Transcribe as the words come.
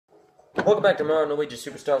Welcome back to more Luigi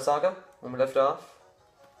Superstar Saga. When we left off.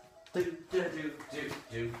 When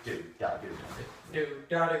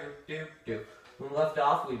we left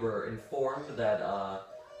off, we were informed that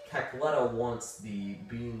Cacletta wants the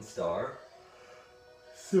Bean Star.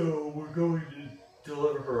 So we're going to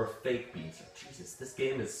deliver her a fake Bean Star. Jesus, this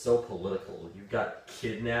game is so political. You've got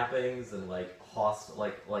kidnappings and like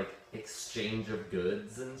exchange of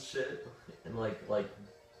goods and shit, and like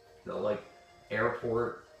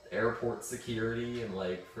airport security and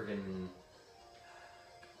like friggin'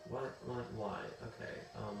 why? Okay,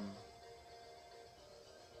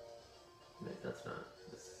 that's not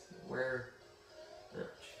this. Where? Oh,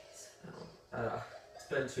 jeez, it's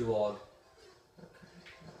been too long. Okay,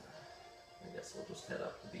 I guess we'll just head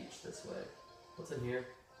up the beach this way. What's in here?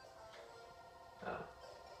 Oh.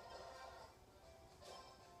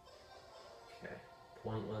 Okay,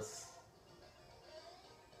 pointless.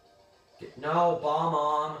 No, bomb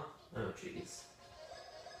on! Oh, jeez.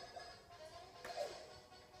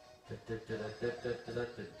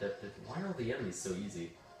 Why are the enemies so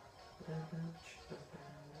easy?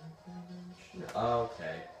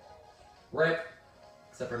 Okay. Rip!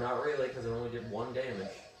 Except for not really, because it only did 1 damage.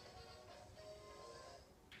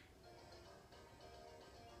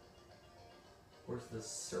 Where's the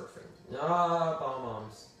surfing? Ah,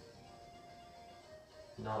 bomb-bombs.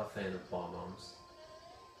 Not a fan of bomb-bombs.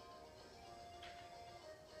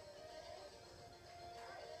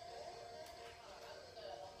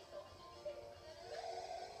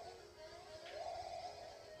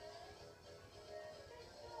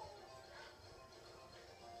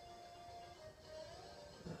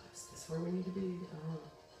 Is this where we need to be?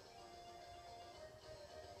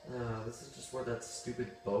 This is just where that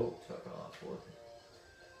stupid boat took off.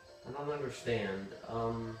 I don't understand.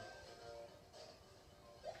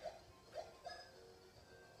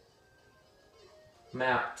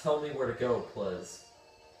 Map, tell me where to go, please.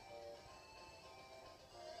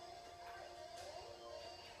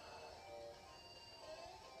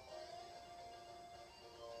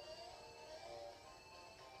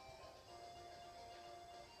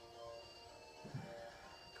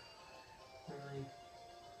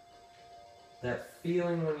 That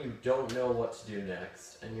feeling when you don't know what to do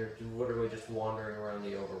next, and you're literally just wandering around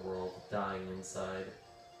the overworld, dying inside.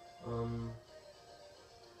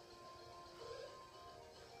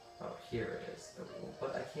 Oh, here it is.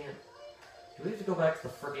 But I can't... Do we have to go back to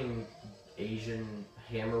the friggin' Asian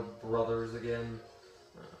Hammer Brothers again?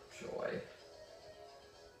 Oh, joy.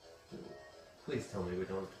 Please tell me we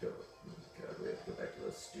don't have to go... Oh God, we have to go back to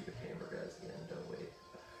those stupid Hammer guys again, don't we?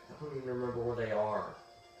 I don't even remember where they are.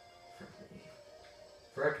 Frick me.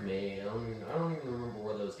 Frick me, I don't even remember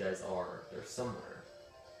where those guys are. They're somewhere.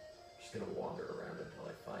 I'm just gonna wander around until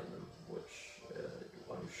I find them, which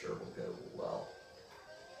I'm sure will go well.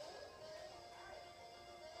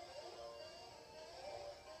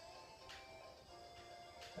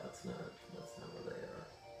 That's not where they are.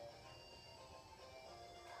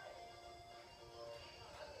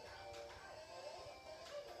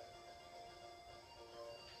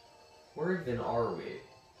 Where even are we?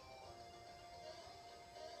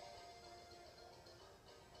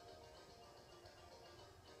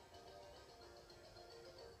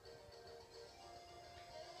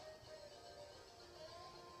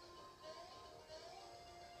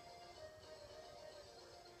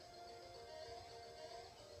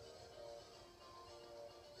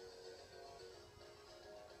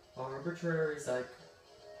 Arbitrary cycle.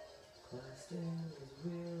 Classed in as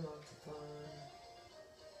we're occupied.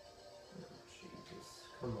 Oh, Jesus.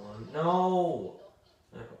 Come on. No!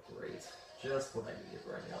 Oh, great. Just what I needed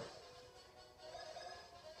right now.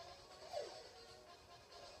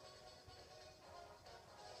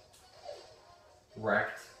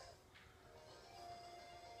 Wrecked.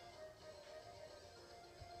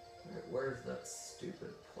 Alright, where's that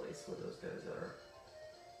stupid place where those guys are?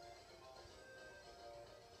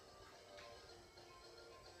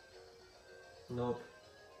 Nope.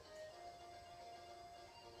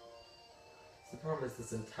 The problem is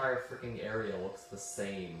this entire freaking area looks the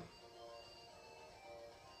same.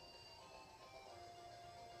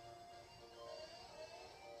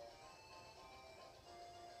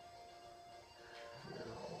 No.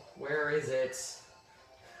 Where is it?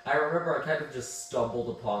 I remember I kind of just stumbled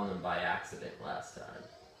upon them by accident last time.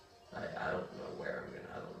 I don't know where I'm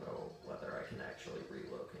gonna, I don't know whether I can actually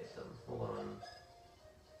relocate them. Hold on.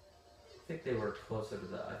 I think they were closer to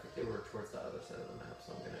I think they were towards the other side of the map,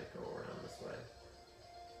 so I'm gonna go around this way.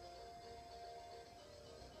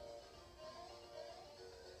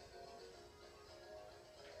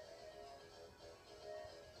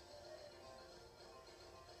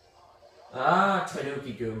 Ah,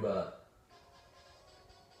 Tanuki Goomba.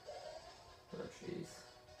 Oh, jeez.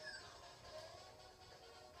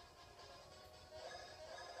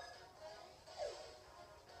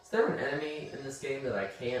 Is there an enemy in this game that I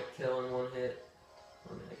can't kill in one hit?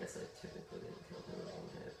 I mean, I guess I typically didn't kill him in one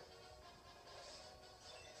hit.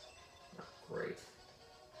 Not great.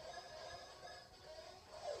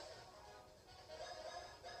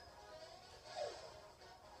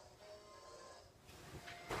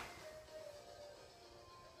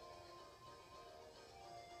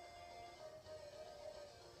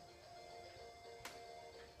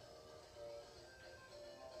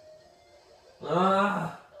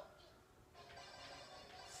 Ah!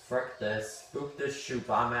 Frick this. Boop this shoop.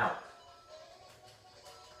 I'm out.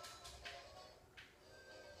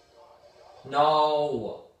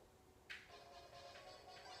 No!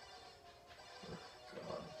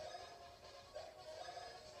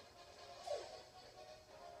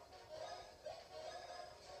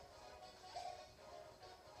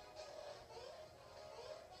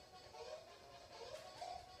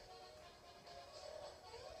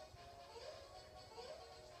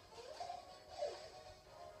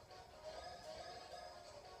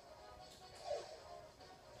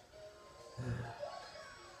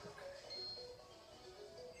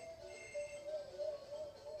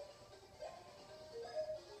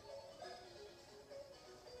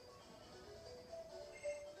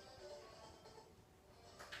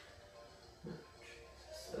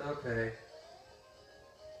 Okay.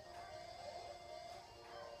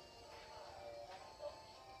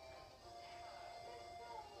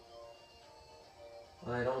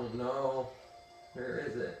 I don't know. Where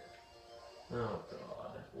is it? Oh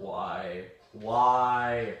god. Why?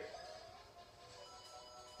 Why?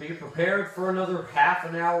 Be prepared for another half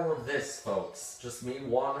an hour of this, folks. Just me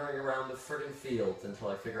wandering around the friggin' fields until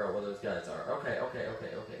I figure out where those guys are. Okay,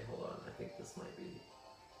 hold on. I think this might be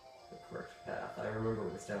the correct path. I remember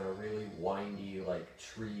it was down a really windy, like,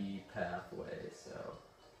 tree pathway, so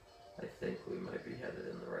I think we might be headed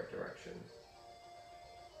in the right direction.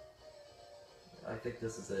 I think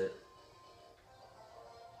this is it.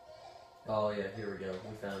 Oh yeah, here we go.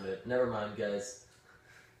 We found it. Never mind, guys.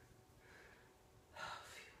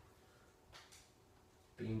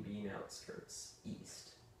 Bean outskirts.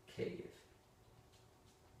 East. Cave.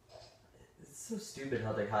 It's so stupid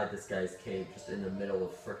how they hide this guy's cave just in the middle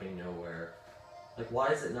of fricking nowhere. Like, why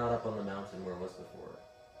is it not up on the mountain where it was before?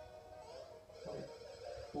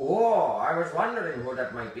 Whoa, I was wondering who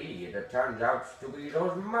that might be. It turns out to be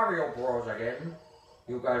those Mario Bros again.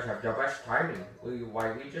 You guys have the best timing.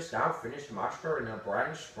 Why, we just now finished mastering a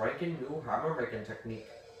brand spanking new hammer making technique.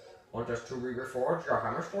 Want us to re-reforge your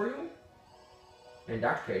hammers for you? In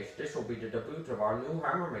that case, this will be the debut of our new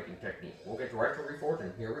hammer making technique. We'll get right to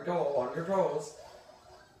reforging. Here we go, on your toes.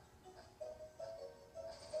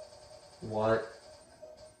 What?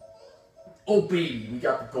 Oh baby, we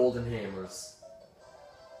got the golden hammers.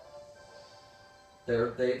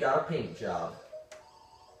 They got a paint job.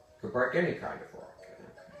 Could break any kind of rock.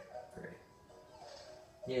 Okay,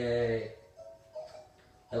 great. Yay.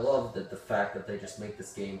 I love the fact that they just make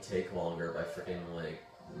this game take longer by freaking like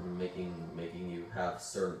making you have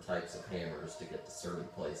certain types of hammers to get to certain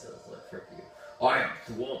places. Like frick you. I am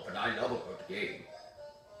too old, but I love a good game.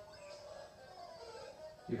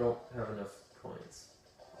 You don't have enough coins.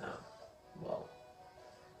 Oh. Well.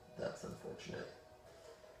 That's unfortunate.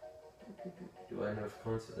 Do I have enough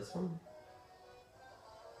coins for this one?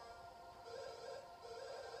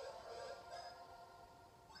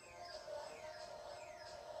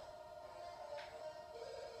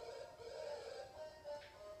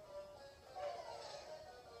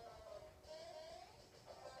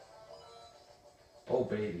 Oh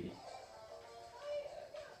baby.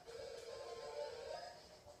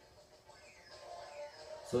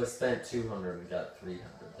 So I spent 200 and got 300,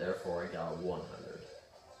 therefore I got 100.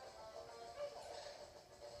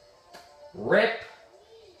 RIP!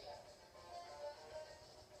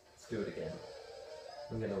 Let's do it again.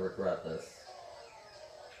 I'm gonna regret this.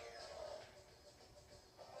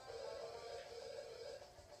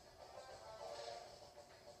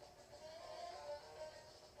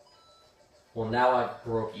 Well, now I've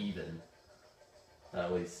broke even.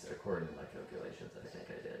 At least according to my calculations, I think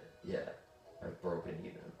I did. Yeah, I've broken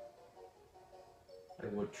even. I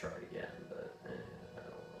would try again, but I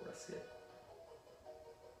don't want to risk it.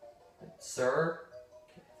 Sir?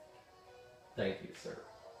 Okay. Thank you, sir.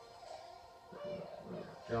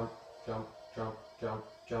 Jump, jump, jump, jump,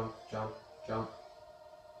 jump, jump, jump.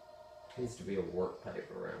 Needs to be a warp pipe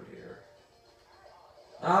around here.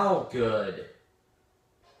 Oh, good.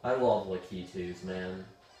 I love Lakitus, man.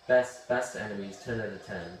 Best enemies, 10 out of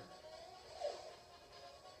 10.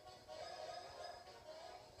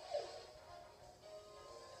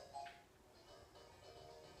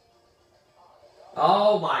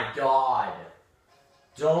 Oh my god!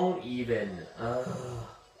 Don't even.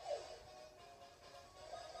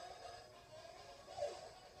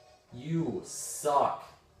 You suck.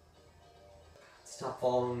 Stop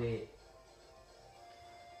following me.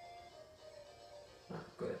 Oh,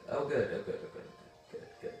 good. Oh, good. Oh, good. Oh, good. Good.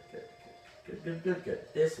 Good. Good. Good. Good. Good. Good.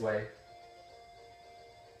 This way.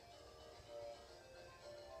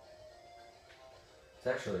 It's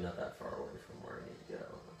actually not that far away from where I need to go.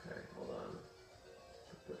 Okay, hold on.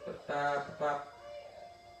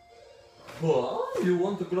 What? You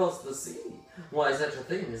want to cross the sea? Why, such a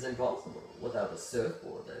thing is impossible. Without a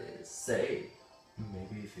surfboard, that is. Say,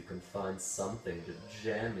 maybe if you can find something to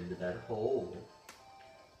jam into that hole.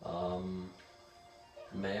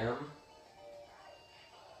 Ma'am?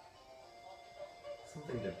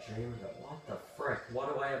 Something to jam into... What the frick?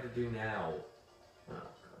 What do I have to do now? Oh,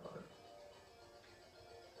 God.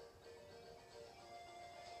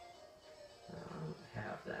 I don't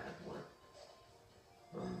have that. What?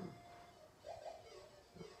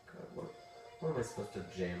 God, what am I supposed to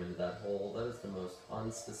jam into that hole? That is the most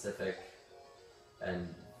unspecific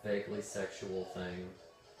and vaguely sexual thing.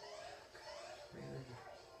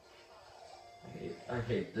 Really? I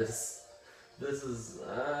hate this. This is,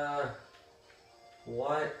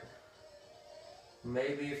 what?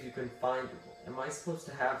 Maybe if you can find... Am I supposed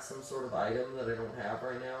to have some sort of item that I don't have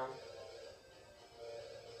right now?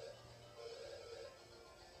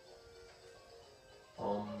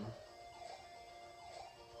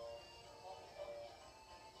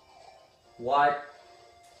 What?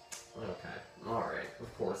 Okay, alright.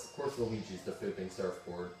 Of course Luigi's the flipping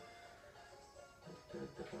surfboard. Oh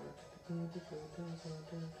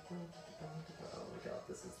my god,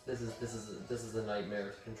 this is a nightmare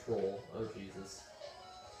to control. Oh Jesus.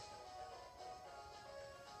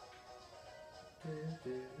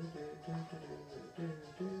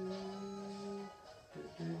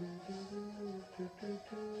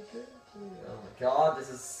 Oh my god, this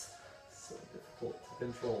is so difficult to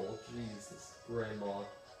control. Jesus, Grandma.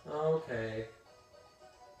 Okay.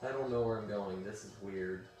 I don't know where I'm going. This is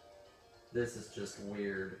weird. This is just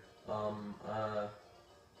weird. I'm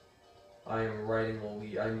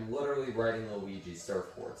literally riding Luigi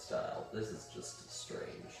surfboard style. This is just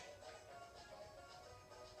strange.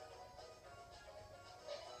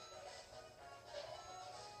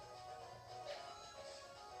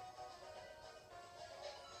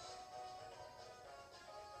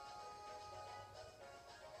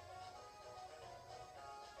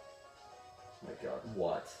 Oh my god,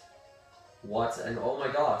 what? What? And oh my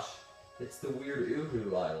gosh, it's the weird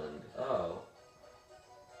Uhu Island. Oh.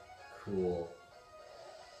 Cool.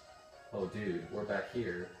 Oh dude, we're back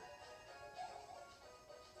here.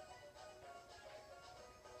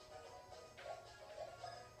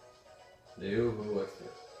 The Uhu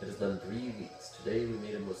expert. It has been 3 weeks. Today we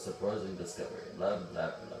made a most surprising discovery. Blah blah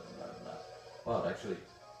blah blah blah. Wow, actually,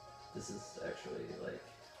 this is actually like,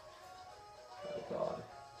 oh god.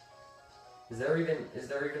 Is there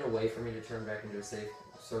even a way for me to turn back into a safe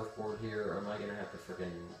surfboard here, or am I gonna have to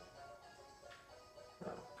freaking...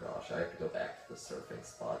 Oh gosh, I have to go back to the surfing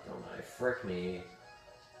spot, don't I? Frick me.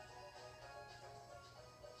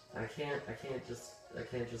 I can't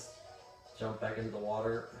just jump back into the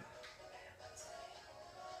water.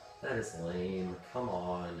 Man, that is lame. Come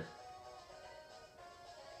on.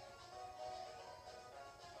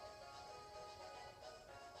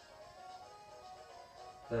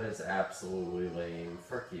 That is absolutely lame.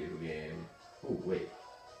 Frick you, game. Ooh, wait.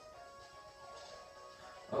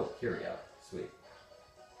 Oh, here we go. Sweet.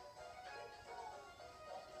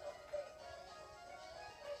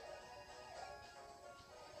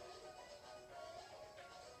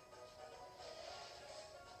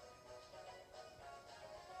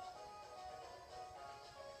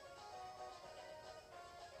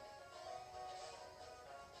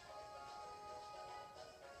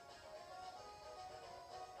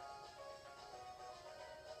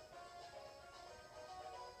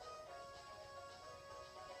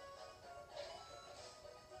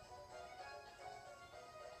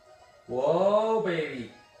 Whoa,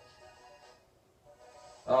 baby!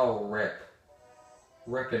 Oh, rip.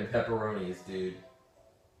 Rippin' pepperonis, dude.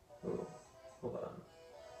 Oh, hold on.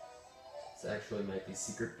 This actually might be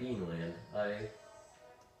Secret Bean Land.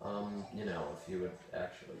 You know, if you would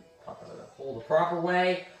actually pop out of that hole the proper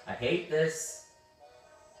way. I hate this.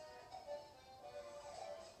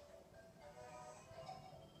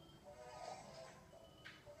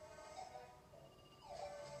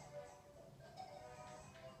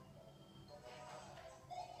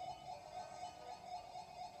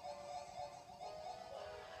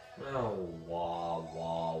 Oh, wah,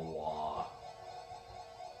 wah, wah.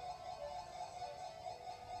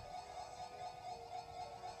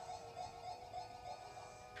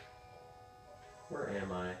 Where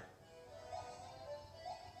am I?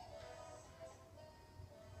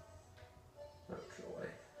 Oh, joy.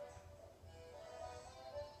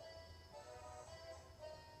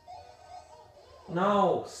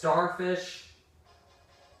 No! Starfish!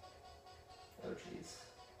 Oh, jeez.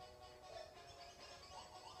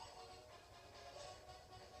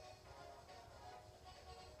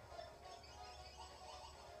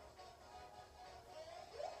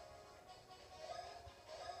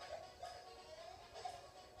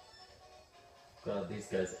 God, these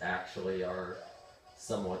guys actually are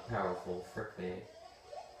somewhat powerful. Frick me.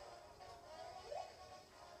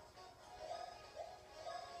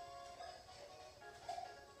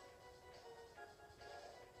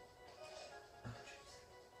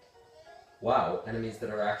 Wow, enemies that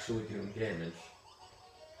are actually doing damage.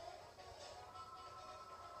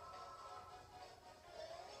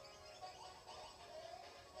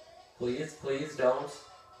 Please, please don't.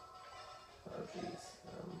 Oh, jeez.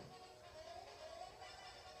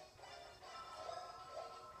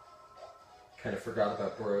 Kind of forgot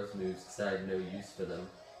about Bros moves because I had no use for them.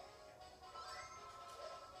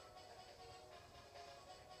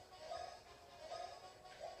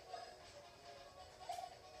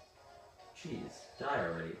 Jeez, die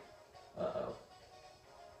already. Uh-oh.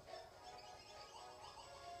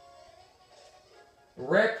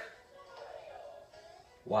 RIP!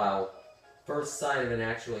 Wow. First sign of an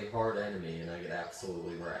actually hard enemy and I get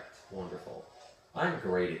absolutely wrecked. Wonderful. I'm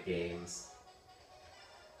great at games.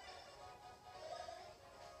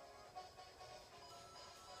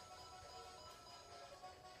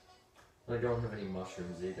 I don't have any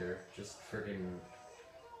mushrooms either. Just friggin'...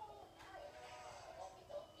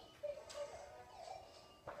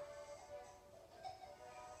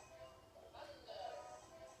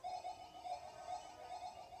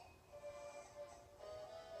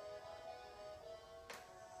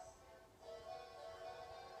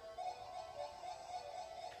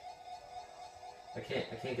 I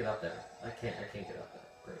can't get up there. I can't get up there.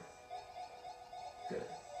 Great. Good.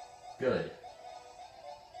 Good.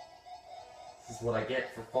 This is what I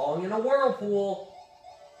get for falling in a whirlpool!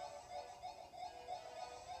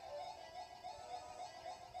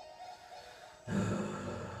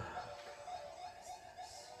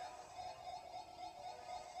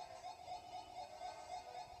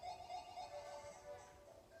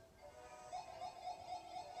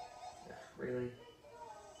 Really?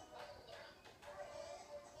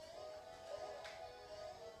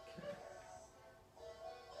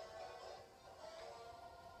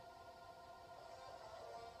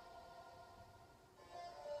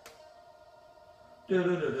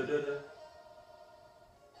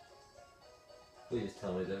 Please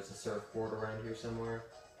tell me there's a surfboard around here somewhere.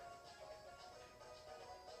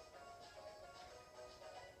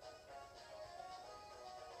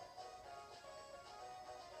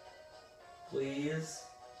 Please,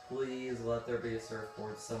 please let there be a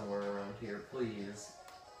surfboard somewhere around here, please.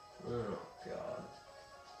 Oh, God.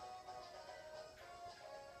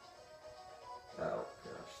 Oh,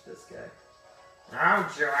 gosh, this guy.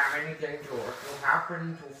 Oh, do you have anything to work? You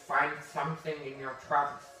happen to find something in your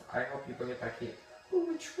trunks. I hope you bring it back here. Oh,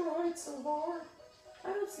 we tried so hard. I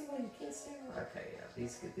don't see why you can't stay around. Okay, yeah,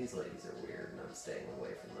 these ladies are weird, and I'm staying away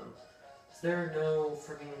from them. Is there no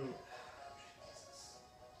freaking... Jesus.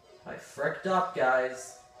 I fricked up,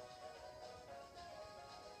 guys.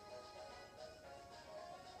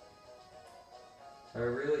 I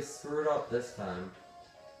really screwed up this time.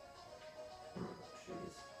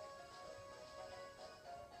 Jeez.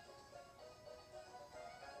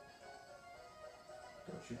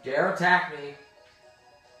 Don't you dare attack me!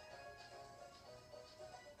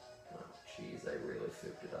 Oh, jeez, I really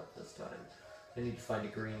fooped it up this time. I need to find a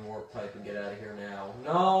green warp pipe and get out of here now.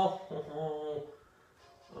 No!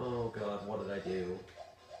 Oh, God, what did I do?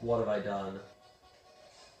 What have I done?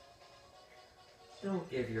 Don't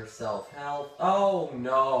give yourself health. Oh,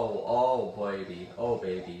 no! Oh, baby. Oh,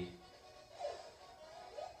 baby.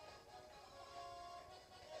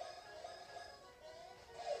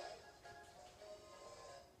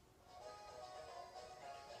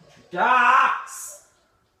 Docs!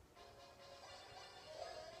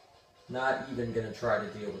 Not even gonna try to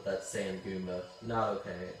deal with that sand Goomba. Not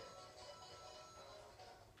okay.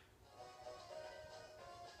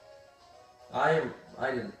 I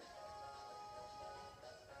didn't...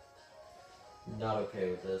 Not okay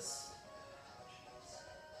with this. Jeez.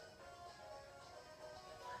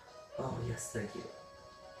 Oh, yes, thank you.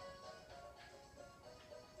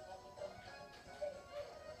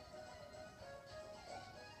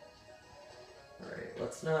 Alright,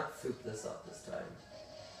 let's not foop this up this time.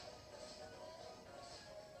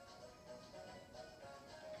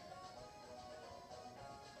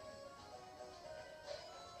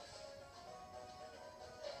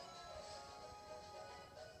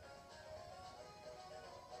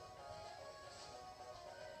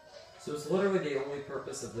 So it's literally the only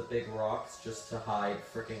purpose of the big rocks, just to hide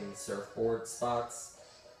freaking surfboard spots.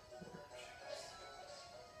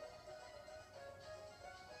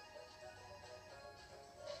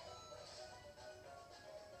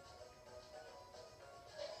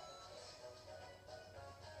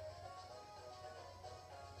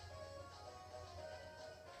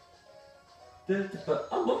 But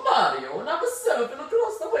I'm a Mario and I'm surfing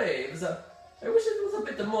across the waves. I wish it was a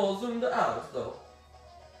bit more zoomed out though.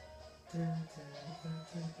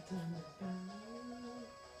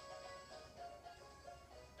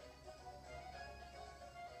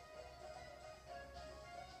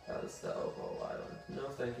 That was the Oboe Island. No,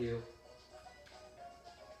 thank you.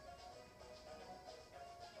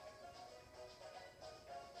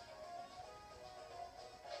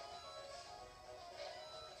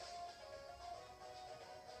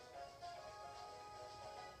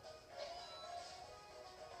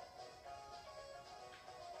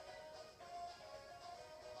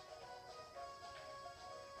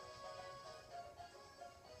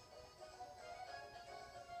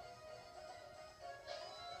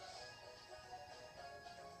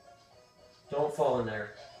 Don't fall in there.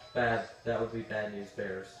 Bad. That would be bad news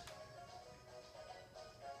bears.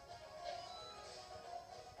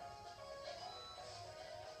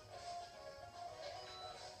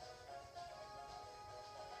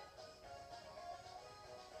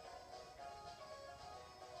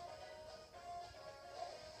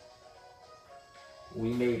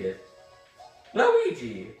 We made it.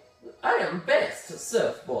 Luigi! I am best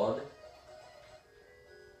surfboard!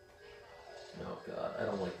 Oh god, I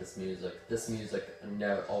don't like this music. This music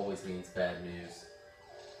never always means bad news.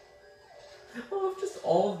 I love just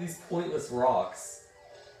all of these pointless rocks.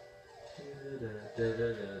 Oh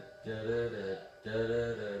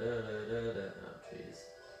jeez.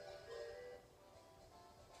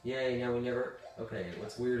 Yay, now we never... Okay,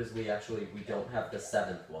 what's weird is we don't have the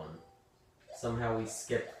 7th one. Somehow we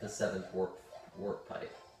skipped the 7th warp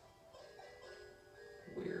pipe.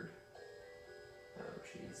 Weird. Oh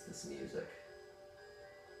jeez, this music.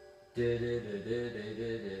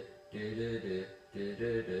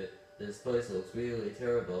 This place looks really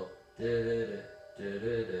terrible.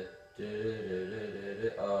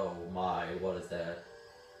 Oh my, what is that?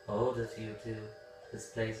 Oh, does you two?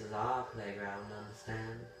 This place is our playground,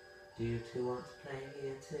 understand? Do you two want to play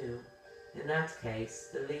here too? In that case,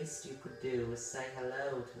 the least you could do is say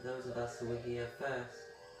hello to those of us who were here first.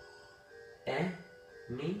 Eh?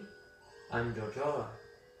 Me? I'm Giorgio.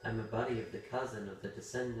 I'm a buddy of the cousin of the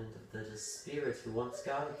descendant of the spirit who once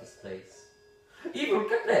guarded this place. Evil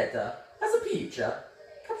Capletta, as a Peacha,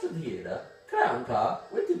 Captain Hilda, Clown Car,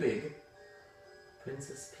 Winty Big.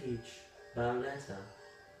 Princess Peach, Violetta.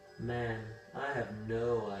 Man, I have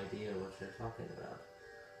no idea what you're talking about.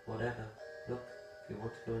 Whatever. Look, if you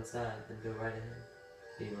want to go inside, then go right ahead.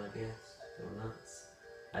 Be my guest. Go nuts.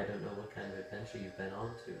 I don't know what kind of adventure you've been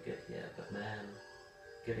on to get here, but man,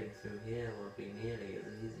 getting through here won't be nearly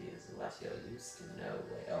as easy as what you're used to. No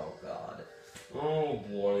way. Oh god. Oh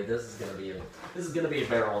boy, this is gonna be a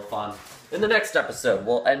barrel of fun. In the next episode,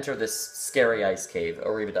 we'll enter this scary ice cave.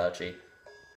 Arrivederci.